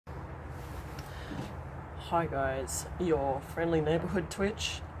Hi guys, your friendly neighborhood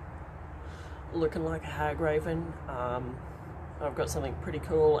Twitch, looking like a hag raven. I've got something pretty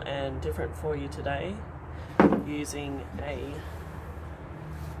cool and different for you today, using a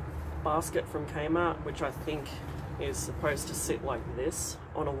basket from Kmart, which I think is supposed to sit like this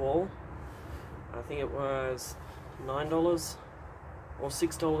on a wall. I think it was $9 or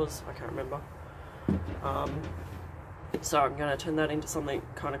 $6, I can't remember. So I'm going to turn that into something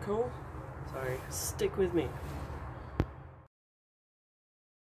kind of cool, so stick with me.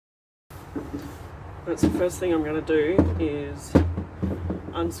 That's the first thing I'm going to do, is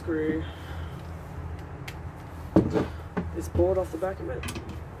unscrew this board off the back of it.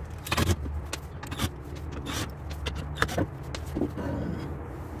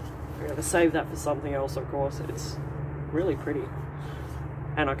 I'm going to save that for something else, of course. It's really pretty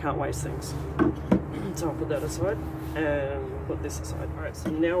and I can't waste things. So I'll put that aside and put this aside. Alright, so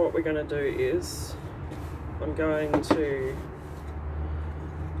now what we're going to do is I'm going to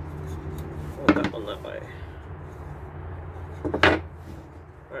put that on that way.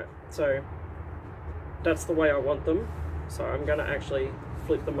 Alright, so that's the way I want them. So I'm going to actually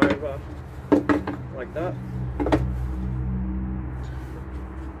flip them over like that.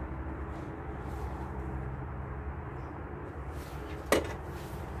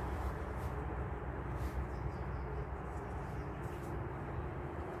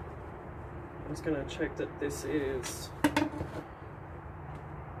 I'm just going to check that this is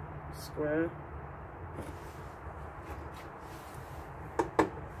square.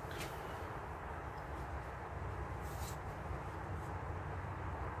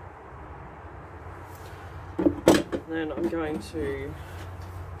 Then I'm going to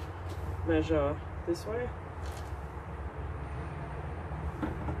measure this way.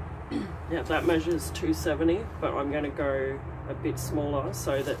 Yeah, that measures 270, but I'm going to go a bit smaller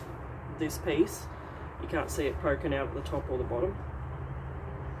so that this piece, you can't see it poking out at the top or the bottom.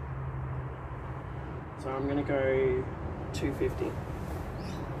 So I'm going to go 250.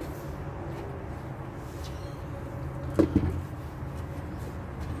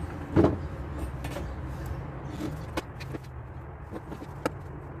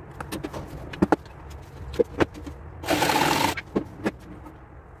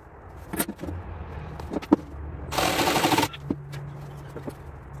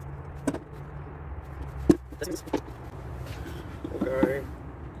 We'll go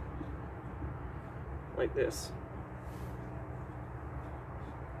like this.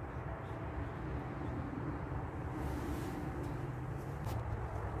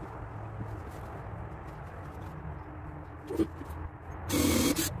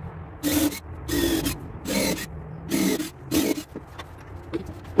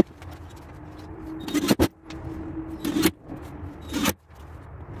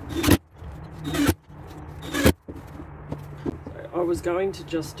 I was going to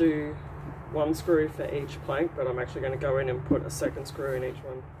just do one screw for each plank, but I'm actually going to go in and put a second screw in each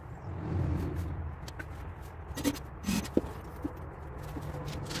one.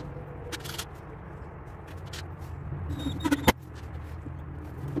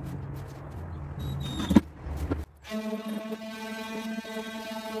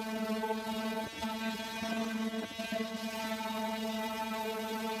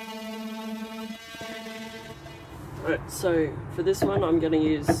 Right, so for this one I'm going to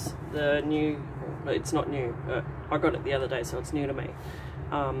use the new, it's not new, I got it the other day so it's new to me,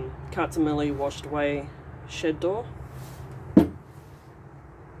 Kmart washed away shed door.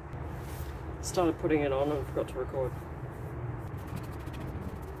 Started putting it on and forgot to record.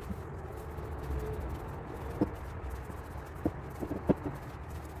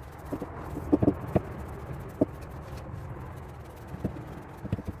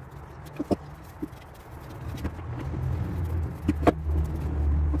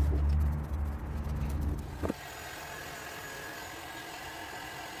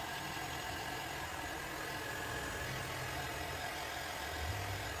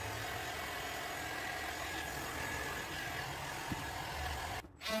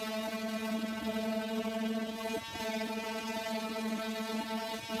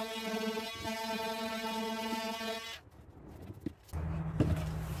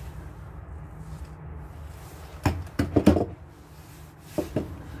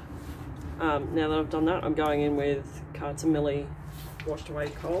 Now that I've done that, I'm going in with Kmart washed away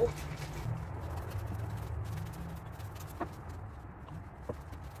coal.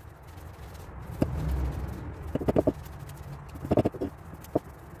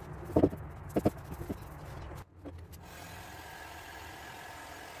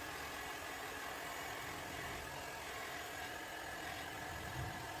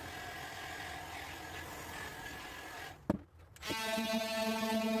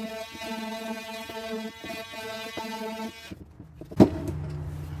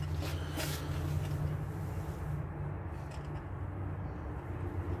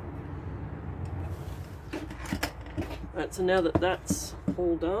 Right, so now that that's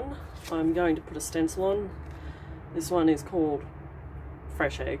all done, I'm going to put a stencil on. This one is called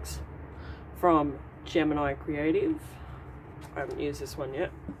Fresh Eggs from Gemini Creative. I haven't used this one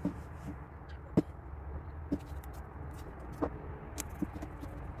yet.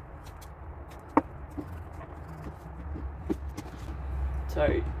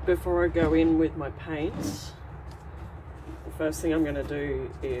 So before I go in with my paints, the first thing I'm going to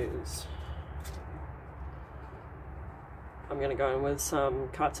do is I'm going to go in with some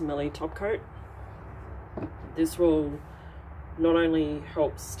Kmart top coat. This will not only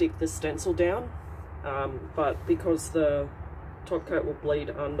help stick the stencil down, but because the top coat will bleed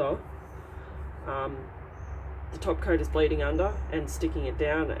under, the top coat is bleeding under and sticking it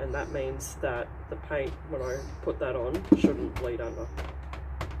down, and that means that the paint, when I put that on, shouldn't bleed under.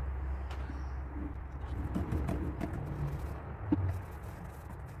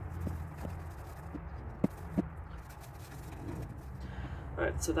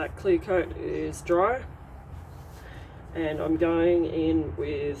 Alright, so that clear coat is dry, and I'm going in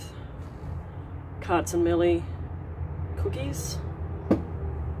with Kmart cookies.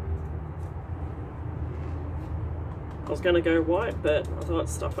 I was going to go white, but I thought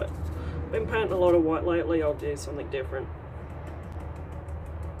stuff it. I've been painting a lot of white lately, I'll do something different.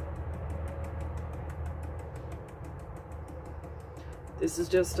 This is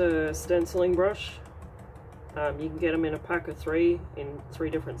just a stenciling brush. You can get them in a pack of 3 in 3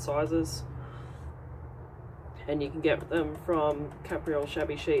 different sizes, and you can get them from Capriole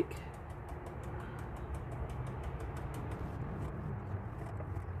Shabby Chic.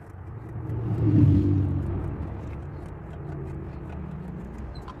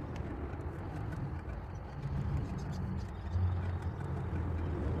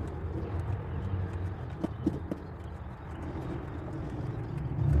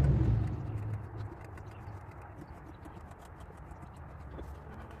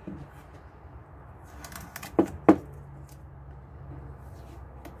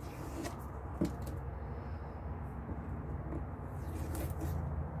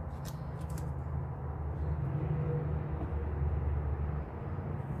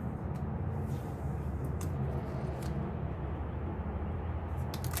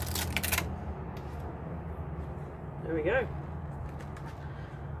 There we go.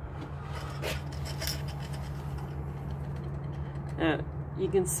 You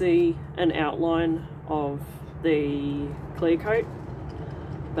can see an outline of the clear coat,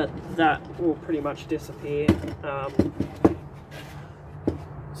 but that will pretty much disappear.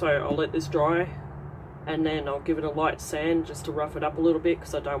 So I'll let this dry, and then I'll give it a light sand just to rough it up a little bit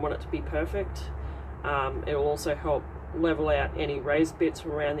because I don't want it to be perfect. It will also help level out any raised bits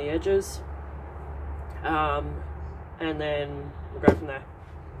from around the edges. And then we'll go from there.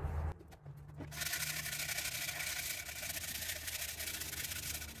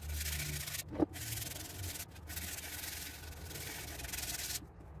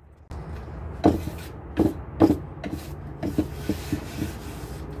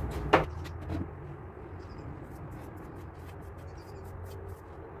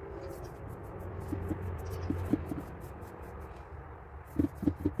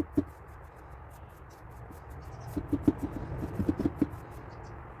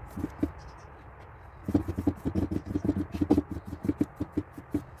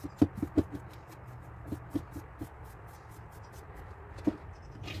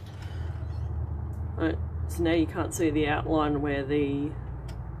 Right, so now you can't see the outline where the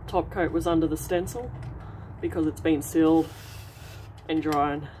top coat was under the stencil because it's been sealed and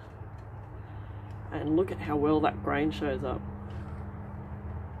dried. And look at how well that grain shows up.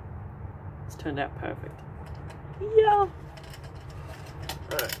 It's turned out perfect. Yeah!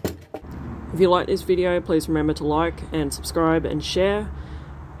 Alright. If you like this video, please remember to like and subscribe and share.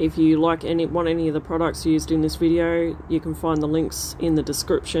 If you want any of the products used in this video, you can find the links in the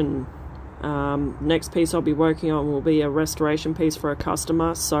description. Next piece I'll be working on will be a restoration piece for a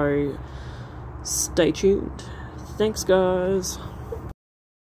customer, so stay tuned. Thanks guys.